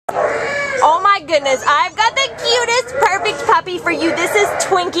my goodness, I've got the cutest, perfect puppy for you. This is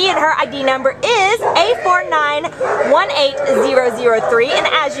Twinkie, and her ID number is A4918003. And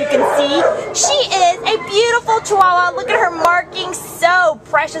as you can see, she is a beautiful Chihuahua. Look at her markings, so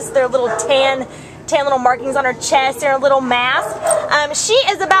precious. They're little tan little markings on her chest and her little mask. She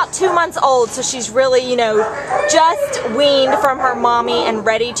is about 2 months old, so she's really, you know, just weaned from her mommy and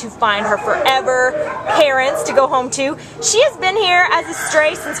ready to find her forever parents to go home to. She has been here as a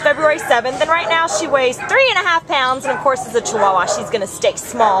stray since February 7th, and right now she weighs 3.5 pounds, and of course as a Chihuahua she's gonna stay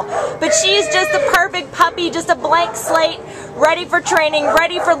small. But she's just the perfect puppy, just a blank slate, ready for training,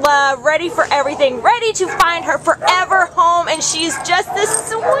 ready for love, ready for everything, ready to find her forever home, and she's just the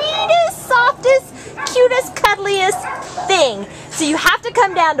sweetest, softest, cutest, cuddliest thing. So you have to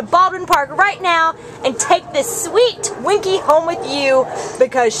come down to Baldwin Park right now and take this sweet Twinkie home with you,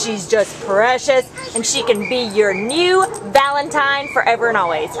 because she's just precious and she can be your new Valentine forever and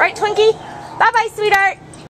always. Right, Twinkie? Bye-bye, sweetheart.